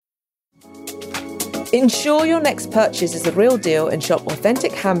Ensure your next purchase is the real deal and shop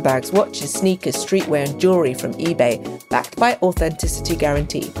authentic handbags, watches, sneakers, streetwear and jewelry from eBay, backed by Authenticity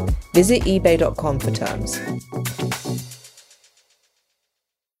Guarantee. Visit ebay.com for terms.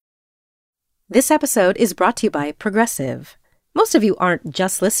 This episode is brought to you by Progressive. Most of you aren't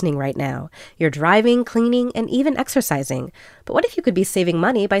just listening right now. You're driving, cleaning, and even exercising. But what if you could be saving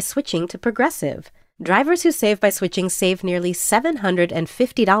money by switching to Progressive? Drivers who save by switching save nearly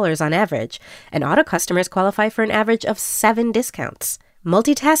 $750 on average, and auto customers qualify for an average of 7 discounts.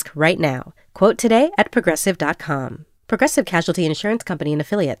 Multitask right now. Quote today at Progressive.com. Progressive Casualty Insurance Company and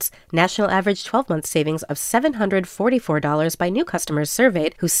Affiliates. National average 12-month savings of $744 by new customers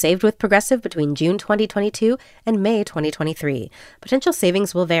surveyed who saved with Progressive between June 2022 and May 2023. Potential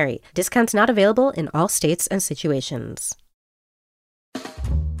savings will vary. Discounts not available in all states and situations.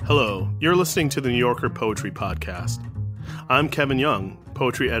 Hello, you're listening to the New Yorker Poetry Podcast. I'm Kevin Young,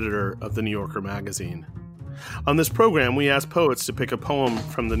 poetry editor of the New Yorker magazine. On this program, we ask poets to pick a poem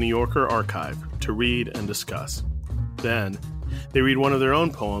from the New Yorker archive to read and discuss. Then, they read one of their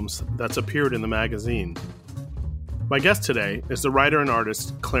own poems that's appeared in the magazine. My guest today is the writer and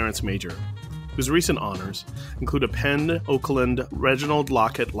artist Clarence Major, whose recent honors include a Penn Oakland Reginald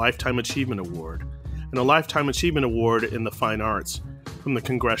Lockett Lifetime Achievement Award and a Lifetime Achievement Award in the Fine Arts from the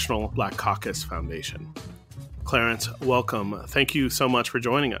Congressional Black Caucus Foundation. Clarence, welcome. Thank you so much for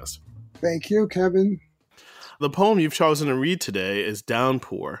joining us. Thank you, Kevin. The poem you've chosen to read today is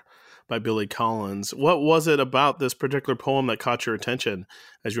Downpour by Billy Collins. What was it about this particular poem that caught your attention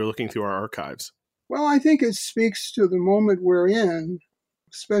as you're looking through our archives? Well, I think it speaks to the moment we're in,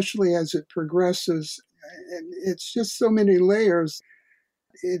 especially as it progresses. And it's just so many layers.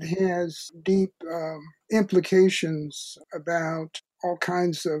 It has deep implications about all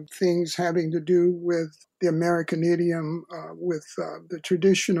kinds of things having to do with the American idiom, with the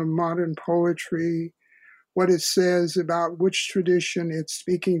tradition of modern poetry, what it says about which tradition it's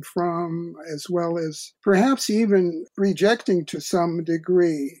speaking from, as well as perhaps even rejecting to some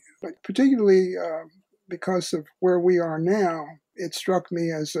degree. But particularly because of where we are now, it struck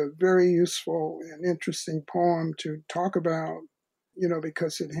me as a very useful and interesting poem to talk about,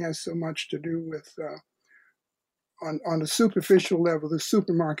 because it has so much to do with on a superficial level, the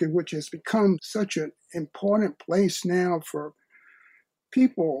supermarket, which has become such an important place now for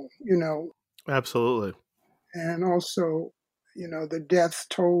people, Absolutely. And also, the death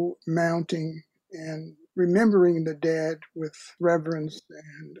toll mounting and remembering the dead with reverence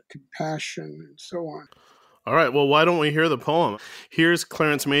and compassion and so on. All right, well, why don't we hear the poem? Here's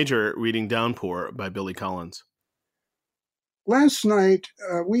Clarence Major reading Downpour by Billy Collins. Last night,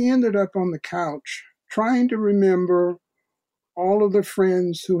 we ended up on the couch trying to remember all of the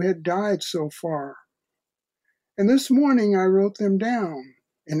friends who had died so far. And this morning I wrote them down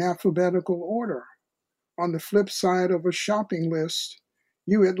in alphabetical order on the flip side of a shopping list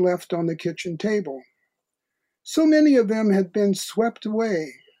you had left on the kitchen table. So many of them had been swept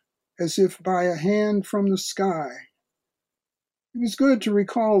away as if by a hand from the sky. It was good to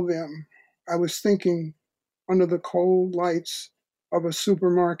recall them, I was thinking, under the cold lights of a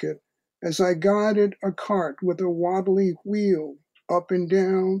supermarket, as I guided a cart with a wobbly wheel up and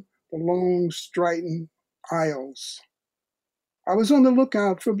down the long, strident aisles. I was on the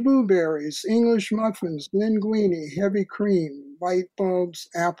lookout for blueberries, English muffins, linguine, heavy cream, light bulbs,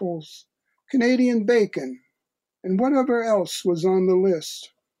 apples, Canadian bacon, and whatever else was on the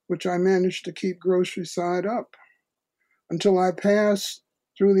list, which I managed to keep grocery side up, until I passed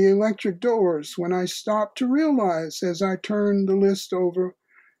through the electric doors when I stopped to realize as I turned the list over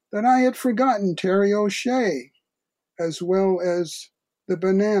that I had forgotten Terry O'Shea, as well as the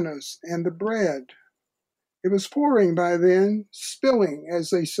bananas and the bread. It was pouring by then, spilling, as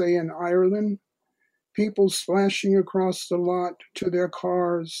they say in Ireland, people splashing across the lot to their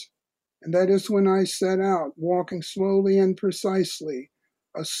cars, and that is when I set out, walking slowly and precisely,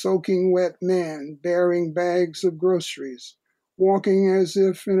 a soaking wet man bearing bags of groceries, walking as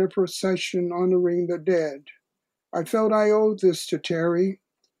if in a procession honoring the dead. I felt I owed this to Terry,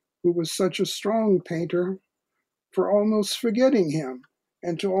 who was such a strong painter, for almost forgetting him,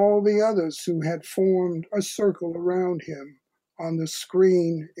 and to all the others who had formed a circle around him on the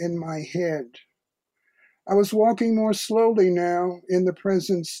screen in my head. I was walking more slowly now in the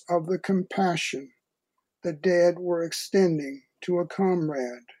presence of the compassion the dead were extending to a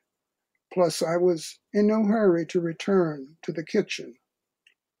comrade. Plus, I was in no hurry to return to the kitchen,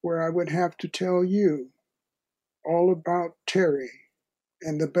 where I would have to tell you all about Terry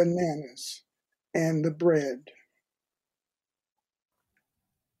and the bananas and the bread.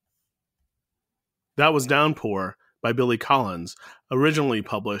 That was Downpour by Billy Collins, originally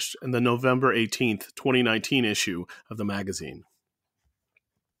published in the November 18th, 2019 issue of the magazine.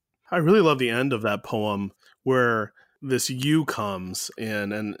 I really love the end of that poem where this you comes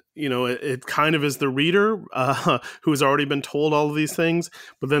in, and it kind of is the reader who's already been told all of these things,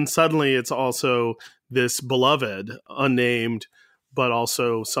 but then suddenly it's also this beloved, unnamed, but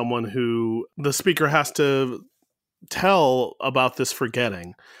also someone who the speaker has to tell about this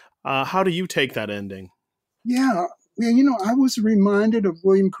forgetting. How do you take that ending? Yeah, I was reminded of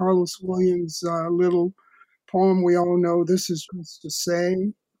William Carlos Williams' little poem we all know, "This Is Just to Say,"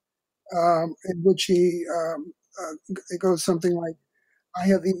 in which it goes something like, "I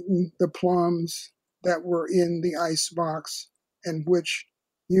have eaten the plums that were in the icebox and which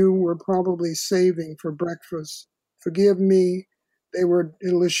you were probably saving for breakfast. Forgive me, they were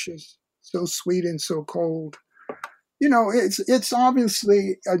delicious, so sweet and so cold." It's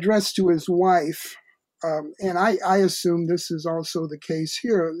obviously addressed to his wife, and I assume this is also the case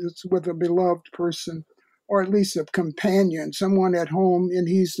here. It's with a beloved person, or at least a companion, someone at home, and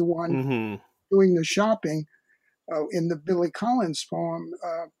he's the one doing the shopping in the Billy Collins poem.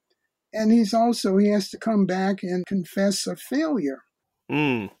 And he has to come back and confess a failure.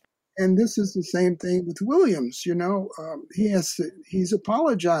 And this is the same thing with Williams. He's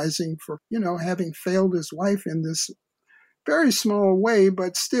apologizing for, having failed his wife in this very small way,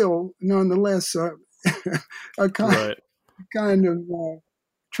 but still, nonetheless, a kind of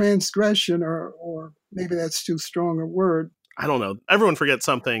transgression, or maybe that's too strong a word. I don't know. Everyone forgets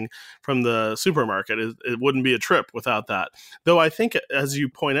something from the supermarket. It wouldn't be a trip without that. Though I think, as you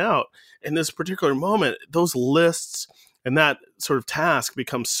point out, in this particular moment, those lists and that sort of task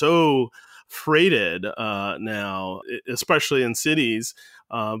becomes so freighted now, especially in cities.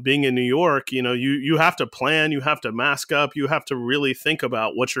 Being in New York, you have to plan, you have to mask up, you have to really think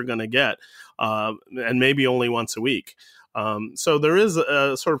about what you're going to get, and maybe only once a week. So there is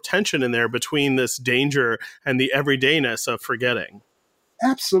a sort of tension in there between this danger and the everydayness of forgetting.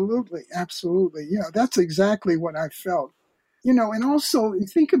 Absolutely. Absolutely. Yeah, that's exactly what I felt. And also you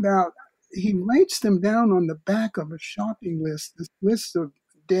think about, he writes them down on the back of a shopping list, this list of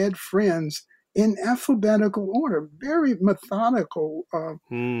dead friends in alphabetical order, very methodical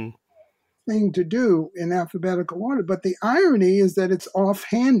thing to do in alphabetical order. But the irony is that it's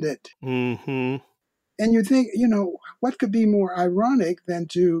offhanded. Mm-hmm. And you think, what could be more ironic than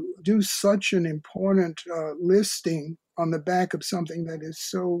to do such an important listing on the back of something that is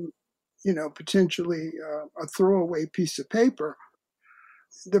so, potentially a throwaway piece of paper.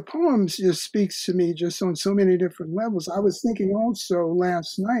 The poem just speaks to me just on so many different levels. I was thinking also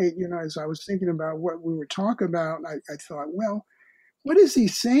last night, as I was thinking about what we were talking about, I thought, well, what is he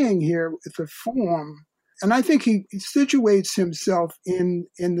saying here with the form? And I think he situates himself in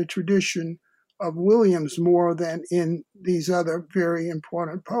the tradition of Williams more than in these other very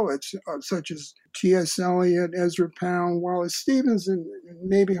important poets, such as T.S. Eliot, Ezra Pound, Wallace Stevens, and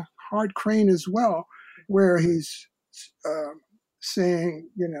maybe Hart Crane as well, where he's saying,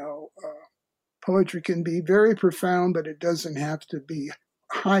 poetry can be very profound, but it doesn't have to be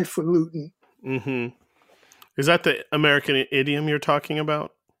highfalutin. Mm-hmm. Is that the American idiom you're talking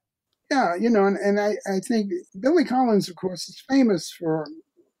about? Yeah, and I think Billy Collins, of course, is famous for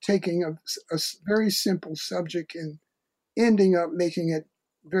taking a very simple subject and ending up making it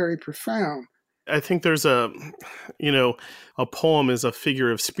very profound. I think there's a poem is a figure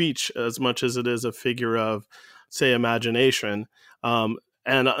of speech as much as it is a figure of, say, imagination. And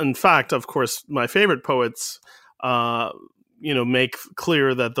in fact, of course, my favorite poets, make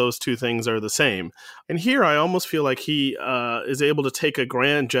clear that those two things are the same. And here I almost feel like he is able to take a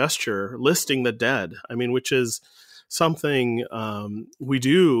grand gesture listing the dead, which is something we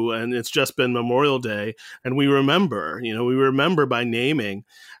do, and it's just been Memorial Day, and we remember by naming.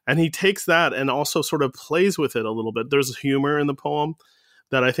 And he takes that and also sort of plays with it a little bit. There's humor in the poem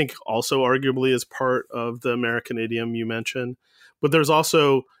that I think also arguably is part of the American idiom you mentioned. But there's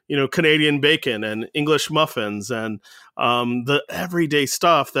also, Canadian bacon and English muffins and the everyday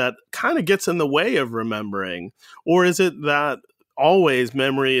stuff that kind of gets in the way of remembering. Or is it that always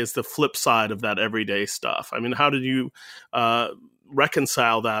memory is the flip side of that everyday stuff? How did you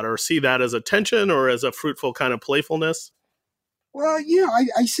reconcile that, or see that as a tension or as a fruitful kind of playfulness? Well, yeah,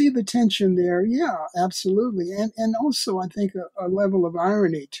 I see the tension there. Yeah, absolutely. And also, I think a level of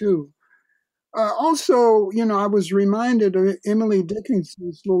irony, too. Also, I was reminded of Emily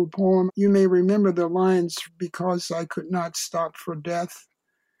Dickinson's little poem. You may remember the lines, "Because I could not stop for death."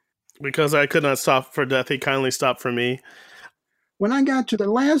 Because I could not stop for death, he kindly stopped for me. When I got to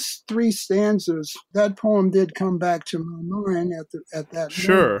the last three stanzas, that poem did come back to my mind at that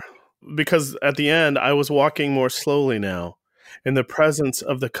Sure. moment. because at the end, I was walking more slowly now in the presence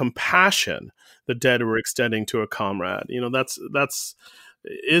of the compassion the dead were extending to a comrade. That's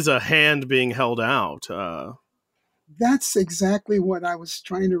is a hand being held out. That's exactly what I was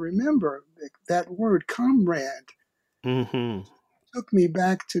trying to remember. That word, comrade, Mm-hmm. took me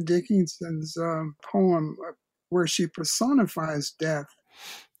back to Dickinson's poem where she personifies death.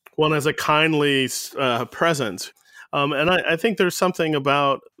 One as a kindly presence. And I think there's something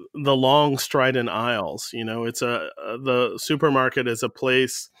about the long strident aisles. It's the supermarket is a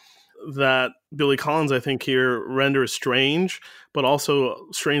place that Billy Collins, I think, here renders strange, but also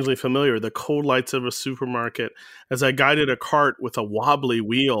strangely familiar. The cold lights of a supermarket as I guided a cart with a wobbly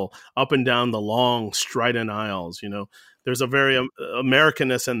wheel up and down the long strident aisles. There's a very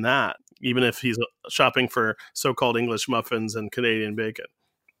Americanness in that, even if he's shopping for so-called English muffins and Canadian bacon.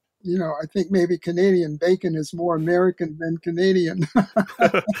 I think maybe Canadian bacon is more American than Canadian.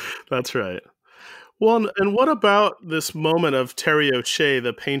 That's right. Well, and what about this moment of Terry O'Shea,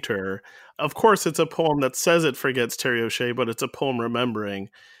 the painter? Of course, it's a poem that says it forgets Terry O'Shea, but it's a poem remembering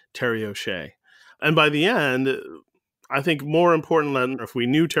Terry O'Shea. And by the end, I think more important than if we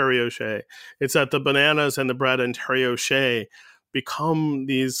knew Terry O'Shea, it's that the bananas and the bread and Terry O'Shea become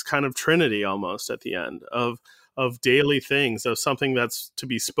these kind of trinity almost at the end of daily things, of something that's to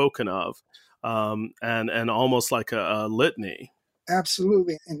be spoken of, and almost like a litany.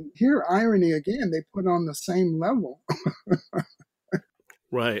 Absolutely. And here, irony again, they put on the same level.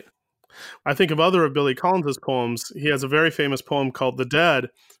 Right. I think of other of Billy Collins's poems. He has a very famous poem called "The Dead,"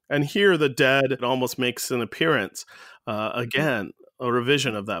 and here the dead almost makes an appearance. Again, a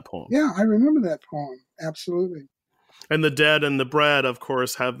revision of that poem. Yeah, I remember that poem. Absolutely. And the dead and the bread, of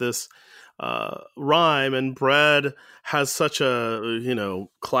course, have this rhyme, and bread has such a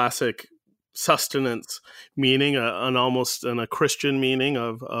classic sustenance meaning, an almost a Christian meaning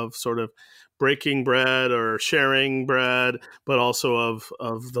of sort of breaking bread or sharing bread, but also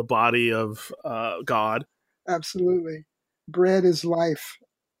of the body of God. Absolutely. Bread is life.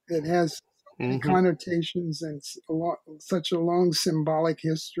 It has many Mm-hmm. connotations and such a long symbolic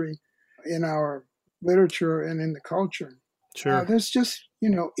history in our literature and in the culture. Sure. There's just,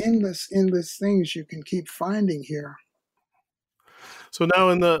 endless things you can keep finding here. So now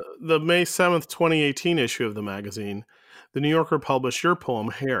in the May 7th, 2018 issue of the magazine, the New Yorker published your poem,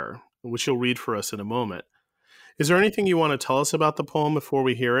 Hair, which you'll read for us in a moment. Is there anything you want to tell us about the poem before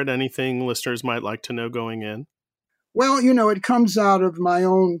we hear it? Anything listeners might like to know going in? Well, it comes out of my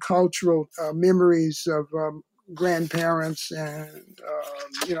own cultural memories of grandparents. And,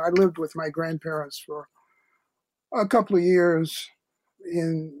 I lived with my grandparents for a couple of years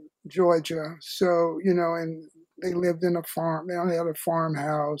in Georgia. So, and they lived in a farm. They only had a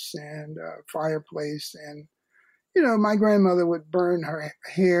farmhouse and a fireplace. And, my grandmother would burn her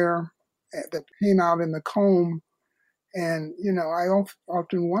hair that came out in the comb. And, I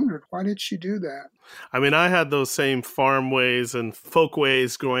often wondered, why did she do that? I mean, I had those same farm ways and folk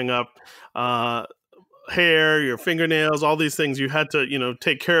ways growing up. Hair, your fingernails, all these things, you had to,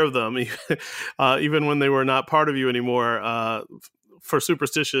 take care of them, even when they were not part of you anymore, for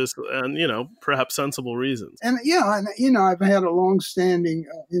superstitious and, perhaps sensible reasons. And I've had a long-standing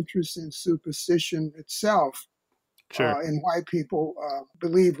interest in superstition itself. Sure. And why people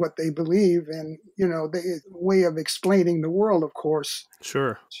believe what they believe, and the way of explaining the world, of course,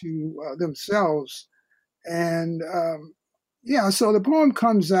 Sure, to themselves. And so the poem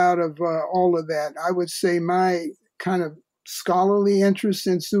comes out of all of that. I would say my kind of scholarly interest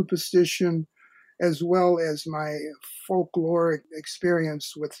in superstition, as well as my folkloric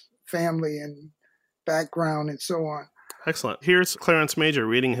experience with family and background and so on. Excellent. Here's Clarence Major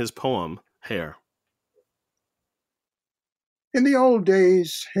reading his poem, Hair. In the old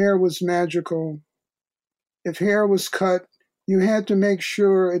days, hair was magical. If hair was cut, you had to make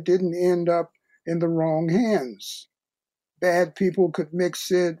sure it didn't end up in the wrong hands. Bad people could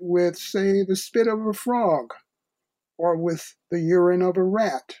mix it with, say, the spit of a frog or with the urine of a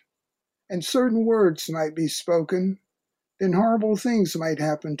rat, and certain words might be spoken, then horrible things might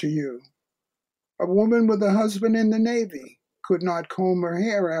happen to you. A woman with a husband in the Navy could not comb her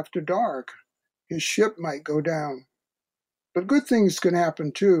hair after dark. His ship might go down. But good things could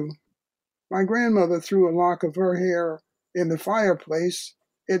happen too. My grandmother threw a lock of her hair in the fireplace.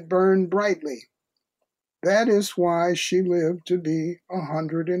 It burned brightly. That is why she lived to be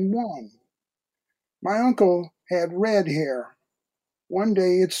 101. My uncle had red hair. One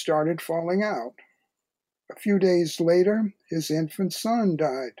day it started falling out. A few days later, his infant son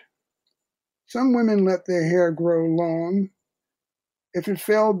died. Some women let their hair grow long. If it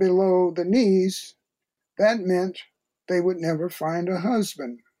fell below the knees, that meant they would never find a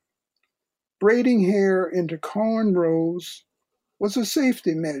husband. Braiding hair into cornrows was a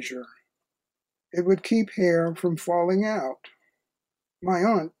safety measure. It would keep hair from falling out. My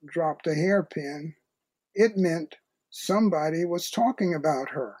aunt dropped a hairpin. It meant somebody was talking about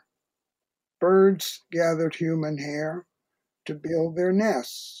her. Birds gathered human hair to build their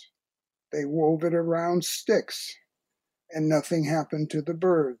nests. They wove it around sticks, and nothing happened to the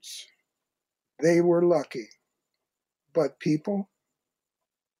birds. They were lucky. But people?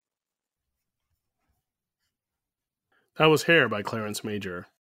 That was Hair by Clarence Major.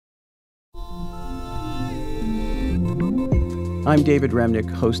 I'm David Remnick,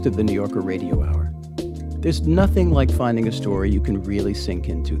 host of the New Yorker Radio Hour. There's nothing like finding a story you can really sink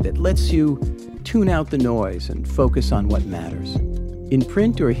into that lets you tune out the noise and focus on what matters. In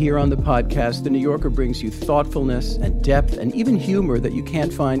print or here on the podcast, The New Yorker brings you thoughtfulness and depth and even humor that you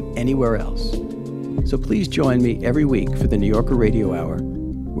can't find anywhere else. So please join me every week for the New Yorker Radio Hour,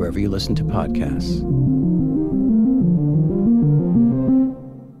 wherever you listen to podcasts.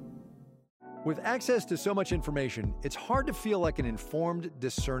 With access to so much information, it's hard to feel like an informed,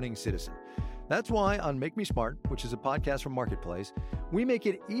 discerning citizen. That's why on Make Me Smart, which is a podcast from Marketplace, we make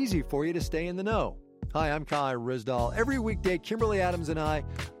it easy for you to stay in the know. Hi, I'm Kai Rizdal. Every weekday, Kimberly Adams and I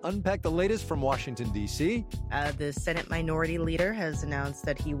unpack the latest from Washington, D.C. The Senate Minority Leader has announced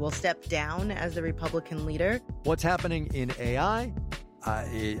that he will step down as the Republican leader. What's happening in AI?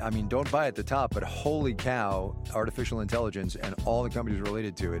 I mean, don't buy at the top, but holy cow, artificial intelligence and all the companies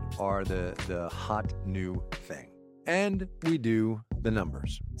related to it are the hot new thing. And we do the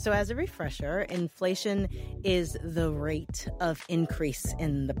numbers. So as a refresher, inflation is the rate of increase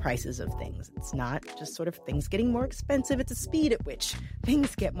in the prices of things. It's not just sort of things getting more expensive. It's a speed at which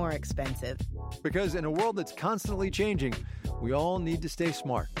things get more expensive. Because in a world that's constantly changing, we all need to stay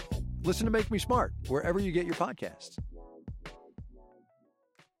smart. Listen to Make Me Smart wherever you get your podcasts.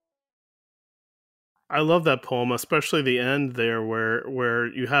 I love that poem, especially the end there where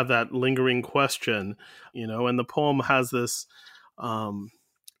you have that lingering question, and the poem has this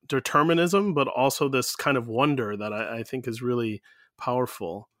determinism, but also this kind of wonder that I think is really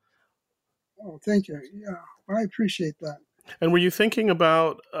powerful. Oh, thank you. Yeah, I appreciate that. And were you thinking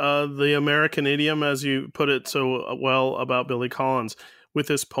about the American idiom, as you put it so well about Billy Collins, with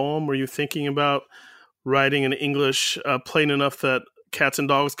this poem? Were you thinking about writing in English plain enough that cats and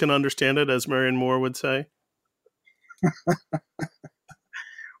dogs can understand it, as Marion Moore would say?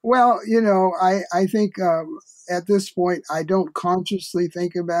 Well, I think at this point, I don't consciously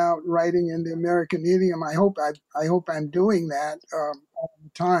think about writing in the American idiom. I hope I'm doing that all the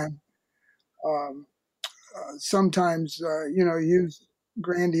time. Sometimes, use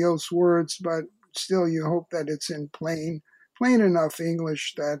grandiose words, but still you hope that it's in plain enough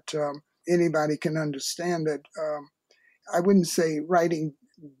English that anybody can understand it. I wouldn't say writing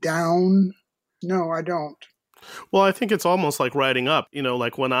down. No, I don't. Well, I think it's almost like writing up.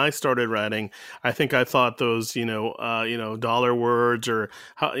 Like when I started writing, I think I thought those, dollar words or,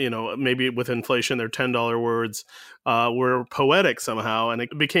 maybe with inflation, they're $10 words, were poetic somehow. And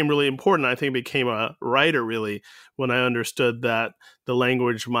it became really important. I think it became a writer really when I understood that the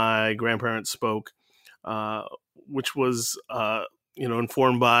language my grandparents spoke, which was,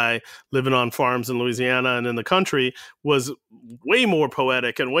 informed by living on farms in Louisiana and in the country, was way more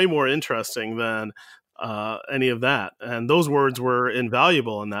poetic and way more interesting than any of that. And those words were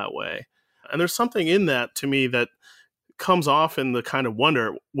invaluable in that way. And there's something in that to me that comes off in the kind of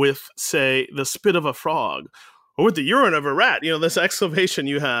wonder with, say, the spit of a frog or with the urine of a rat. This exclamation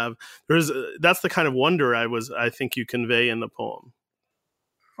you have, that's the kind of wonder I think you convey in the poem.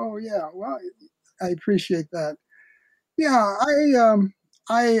 Oh, yeah. Well, I appreciate that. Yeah,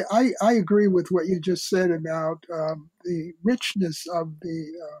 I agree with what you just said about the richness of the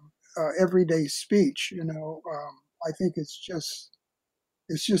everyday speech. I think it's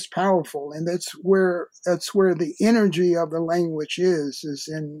just powerful, and that's where the energy of the language is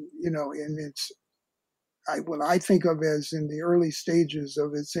in in its what I think of as in the early stages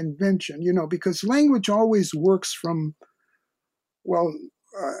of its invention. Because language always works from, well,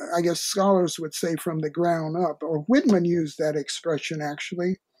 I guess scholars would say from the ground up, or Whitman used that expression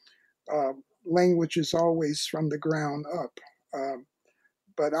actually. Language is always from the ground up.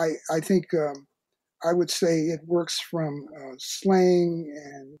 But I think I would say it works from slang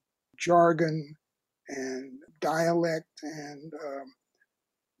and jargon and dialect and,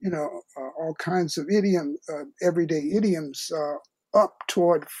 all kinds of everyday idioms up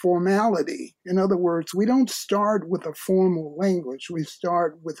toward formality. In other words, we don't start with a formal language. We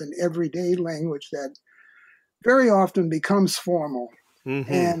start with an everyday language that very often becomes formal.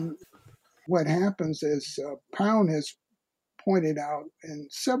 Mm-hmm. And what happens is Pound has pointed out,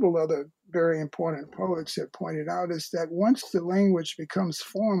 and several other very important poets have pointed out, is that once the language becomes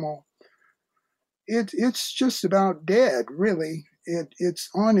formal, it's just about dead, really. It's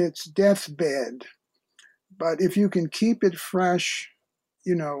on its deathbed. But if you can keep it fresh,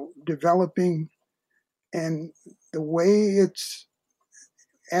 developing, and the way it's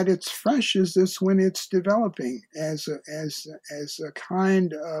at its freshest is when it's developing as a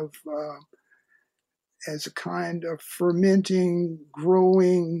kind of fermenting,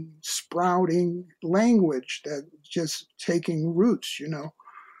 growing, sprouting language that just taking roots.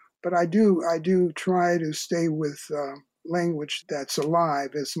 But I do try to stay with language that's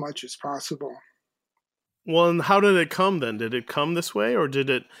alive as much as possible. Well, and how did it come then? Did it come this way, or did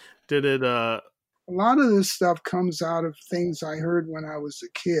it? A lot of this stuff comes out of things I heard when I was a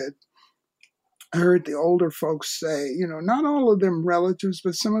kid. I heard the older folks say, not all of them relatives,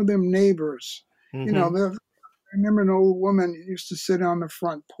 but some of them neighbors. Mm-hmm. I remember an old woman used to sit on the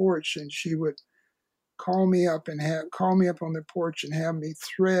front porch, and she would call me up on the porch and have me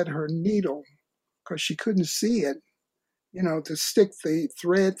thread her needle because she couldn't see it, to stick the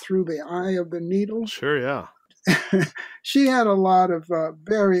thread through the eye of the needle. Sure, yeah. She had a lot of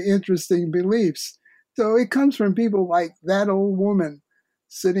very interesting beliefs. So it comes from people like that old woman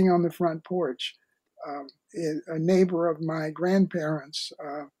sitting on the front porch, a neighbor of my grandparents.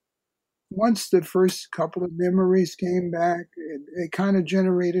 Once the first couple of memories came back, it kind of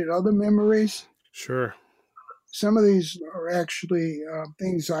generated other memories. Sure. Some of these are actually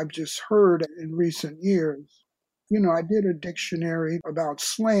things I've just heard in recent years. I did a dictionary about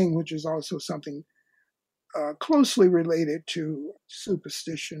slang, which is also something closely related to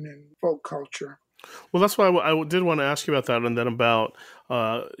superstition and folk culture. Well, that's why I did want to ask you about that, and then about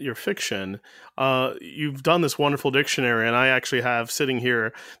your fiction. You've done this wonderful dictionary, and I actually have sitting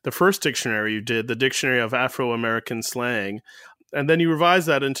here the first dictionary you did, the Dictionary of Afro-American Slang. And then you revised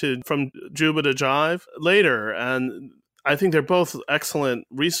that into From Juba to Jive later, and I think they're both excellent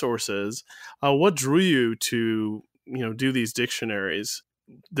resources. What drew you to, do these dictionaries?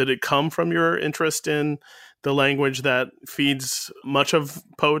 Did it come from your interest in the language that feeds much of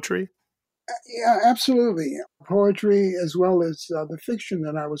poetry? Yeah, absolutely. Poetry as well as the fiction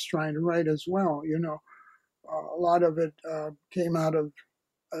that I was trying to write as well. A lot of it came out of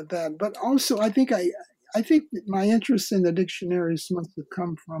that. But also, I think that my interest in the dictionaries must have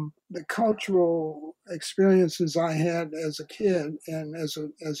come from the cultural experiences I had as a kid and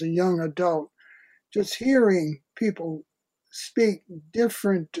as a young adult. Just hearing people speak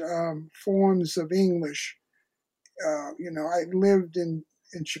different forms of English. I lived in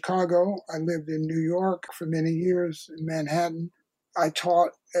Chicago. I lived in New York for many years, in Manhattan. I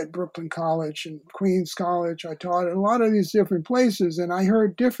taught at Brooklyn College and Queens College. I taught at a lot of these different places, and I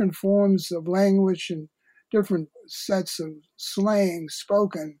heard different forms of language and different sets of slang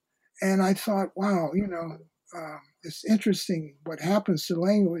spoken. And I thought, wow, it's interesting what happens to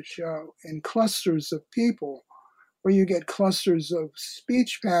language in clusters of people, where you get clusters of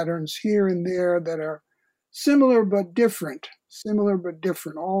speech patterns here and there that are similar but different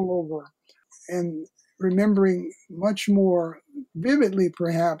all over. And remembering much more vividly,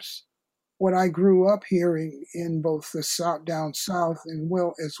 perhaps, what I grew up hearing in both the down south and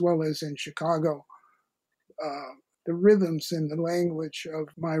as well as in Chicago, the rhythms and the language of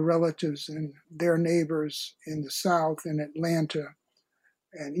my relatives and their neighbors in the south in Atlanta.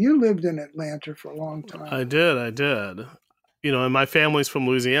 And you lived in Atlanta for a long time. I did. And my family's from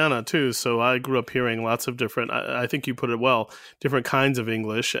Louisiana too, so I grew up hearing lots of different, I think you put it well, different kinds of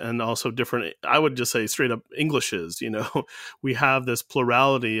English, and also different, I would just say straight up Englishes. We have this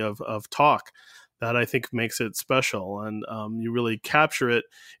plurality of talk that I think makes it special, and you really capture it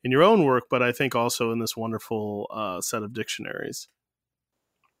in your own work, but I think also in this wonderful set of dictionaries.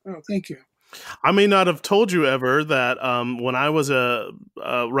 Oh, thank you. I may not have told you ever that when I was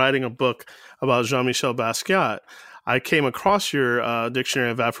writing a book about Jean-Michel Basquiat, I came across your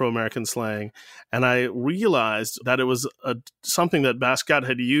Dictionary of Afro-American Slang, and I realized that it was something that Basquiat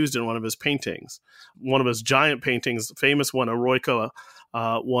had used in one of his paintings, one of his giant paintings, famous one, Eroica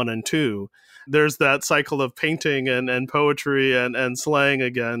 1 and 2. There's that cycle of painting and poetry and slang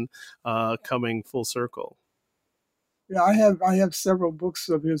again coming full circle. Yeah, I have several books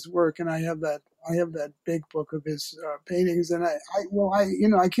of his work, and I have that big book of his paintings, and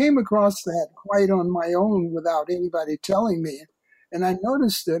I came across that quite on my own without anybody telling me, and I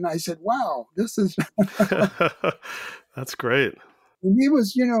noticed it, and I said, "Wow, this is." That's great. And he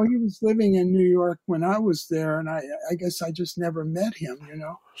was living in New York when I was there, and I guess I just never met him.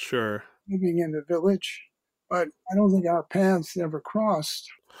 Sure. Living in the village, but I don't think our paths ever crossed.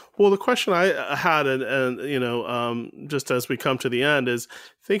 Well, the question I had, and just as we come to the end, is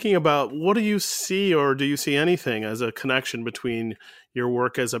thinking about what do you see, or do you see anything as a connection between your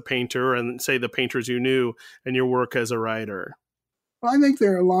work as a painter and, say, the painters you knew, and your work as a writer? Well, I think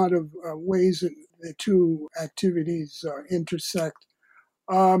there are a lot of ways that the two activities intersect.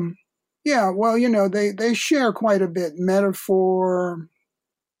 They share quite a bit. Metaphor,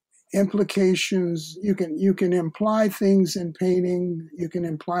 implications. You can imply things in painting. You can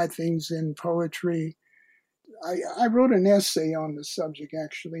imply things in poetry. I wrote an essay on the subject,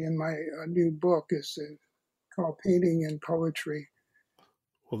 actually, in my new book. It's called Painting and Poetry.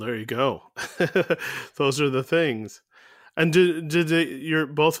 Well, there you go. Those are the things. And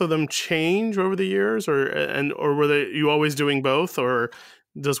did both of them change over the years, or were you always doing both, or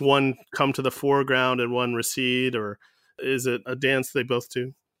does one come to the foreground and one recede, or is it a dance they both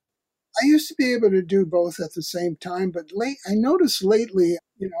do? I used to be able to do both at the same time, but I noticed lately,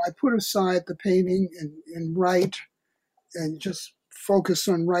 I put aside the painting and write and just focus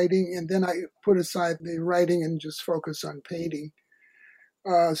on writing, and then I put aside the writing and just focus on painting.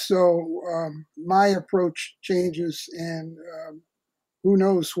 So my approach changes, and who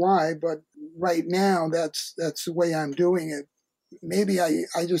knows why, but right now that's the way I'm doing it. Maybe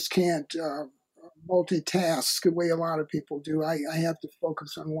I just can't multitask the way a lot of people do. I have to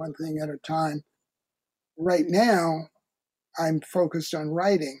focus on one thing at a time. Right now, I'm focused on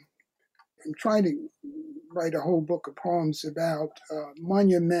writing. I'm trying to write a whole book of poems about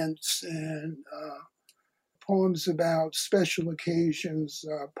monuments and poems about special occasions,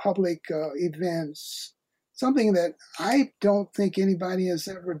 public events, something that I don't think anybody has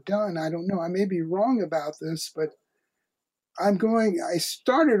ever done. I don't know. I may be wrong about this, but I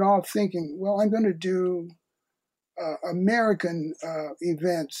started off thinking, well, I'm going to do American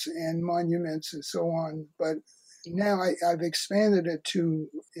events and monuments and so on. But now I've expanded it to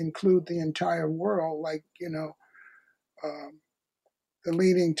include the entire world, like, the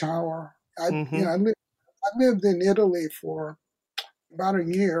Leaning Tower. I lived in Italy for about a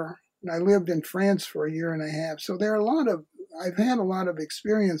year, and I lived in France for a year and a half. So I've had a lot of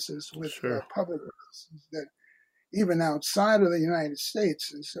experiences with public places that even outside of the United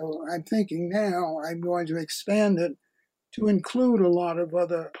States. And so I'm thinking now I'm going to expand it to include a lot of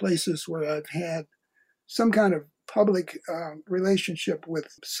other places where I've had some kind of public relationship with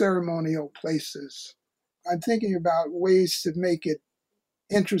ceremonial places. I'm thinking about ways to make it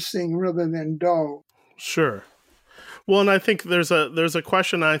interesting rather than dull. Sure. Well, and I think there's a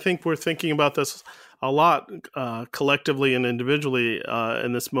question. I think we're thinking about this a lot collectively and individually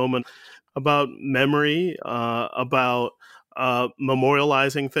in this moment, about memory, about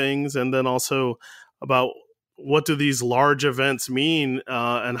memorializing things, and then also about what do these large events mean,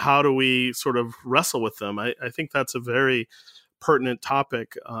 and how do we sort of wrestle with them. I think that's a very pertinent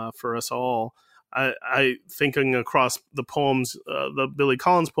topic for us all. I thinking across the poems, the Billy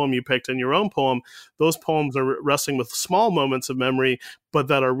Collins poem you picked and your own poem, those poems are wrestling with small moments of memory, but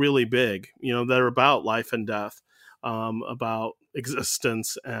that are really big, that are about life and death, about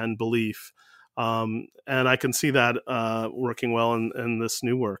existence and belief. And I can see that working well in this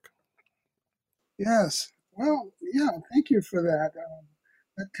new work. Yes. Well, yeah, thank you for that.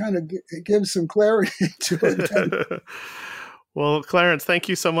 That kind of gives some clarity to it. Well, Clarence, thank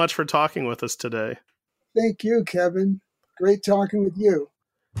you so much for talking with us today. Thank you, Kevin. Great talking with you.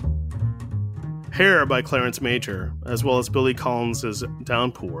 Hair by Clarence Major, as well as Billy Collins'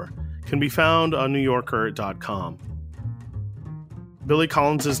 Downpour, can be found on NewYorker.com. Billy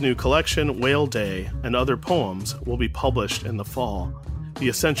Collins' new collection, Whale Day, and Other Poems will be published in the fall. The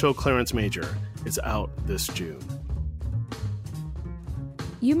Essential Clarence Major is out this June.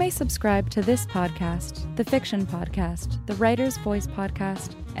 You may subscribe to this podcast, the Fiction Podcast, the Writer's Voice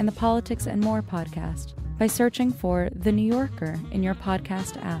Podcast, and the Politics and More Podcast by searching for The New Yorker in your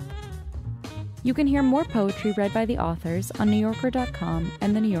podcast app. You can hear more poetry read by the authors on NewYorker.com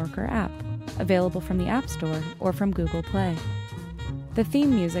and the New Yorker app, available from the App Store or from Google Play. The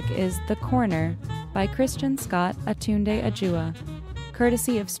theme music is The Corner by Christian Scott Atunde Ajua,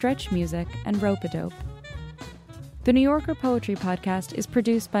 courtesy of Stretch Music and Rope-A-Dope. The New Yorker Poetry Podcast is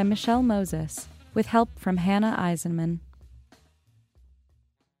produced by Michelle Moses, with help from Hannah Eisenman.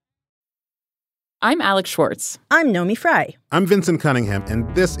 I'm Alex Schwartz. I'm Nomi Fry. I'm Vincent Cunningham,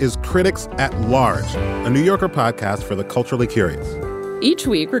 and this is Critics at Large, a New Yorker podcast for the culturally curious. Each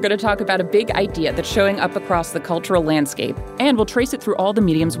week, we're going to talk about a big idea that's showing up across the cultural landscape, and we'll trace it through all the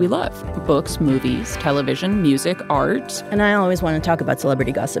mediums we love: books, movies, television, music, art. And I always want to talk about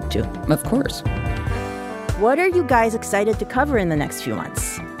celebrity gossip, too. Of course. What are you guys excited to cover in the next few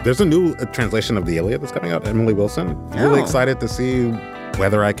months? There's a new translation of the Iliad that's coming out, Emily Wilson. Really excited to see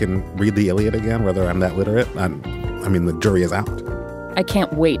whether I can read the Iliad again, whether I'm that literate. I mean, the jury is out. I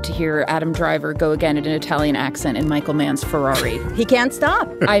can't wait to hear Adam Driver go again in an Italian accent in Michael Mann's Ferrari. He can't stop.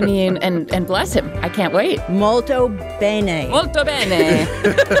 I mean, and bless him. I can't wait. Molto bene. Molto bene.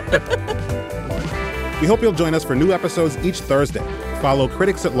 We hope you'll join us for new episodes each Thursday. Follow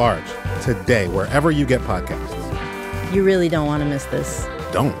Critics at Large today, wherever you get podcasts. You really don't want to miss this.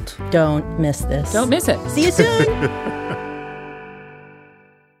 Don't miss this. Don't miss it. See you soon.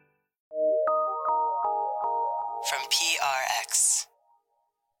 From PRX.